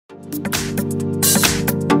I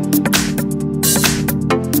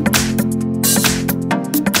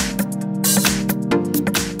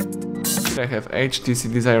have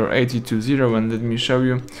HTC Desire 820 and let me show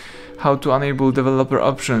you how to enable developer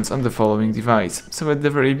options on the following device. So at the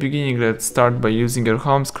very beginning, let's start by using your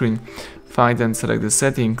home screen. Find and select the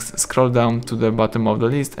settings, scroll down to the bottom of the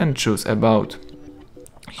list and choose About.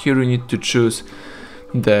 Here you need to choose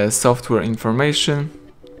the software information,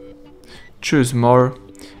 choose More,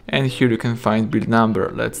 and here you can find build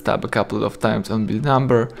number. Let's tap a couple of times on build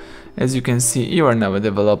number. As you can see, you are now a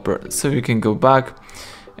developer, so you can go back,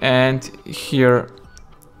 and here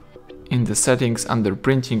in the settings under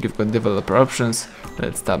printing you've got developer options.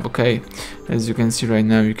 Let's tap OK. As you can see right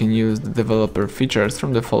now, you can use the developer features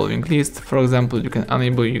from the following list. For example, you can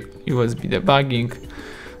enable USB debugging,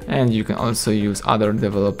 and you can also use other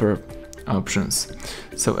developer options.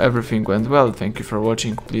 So everything went well. Thank you for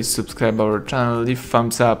watching. Please subscribe our channel, leave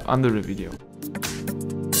thumbs up under the video.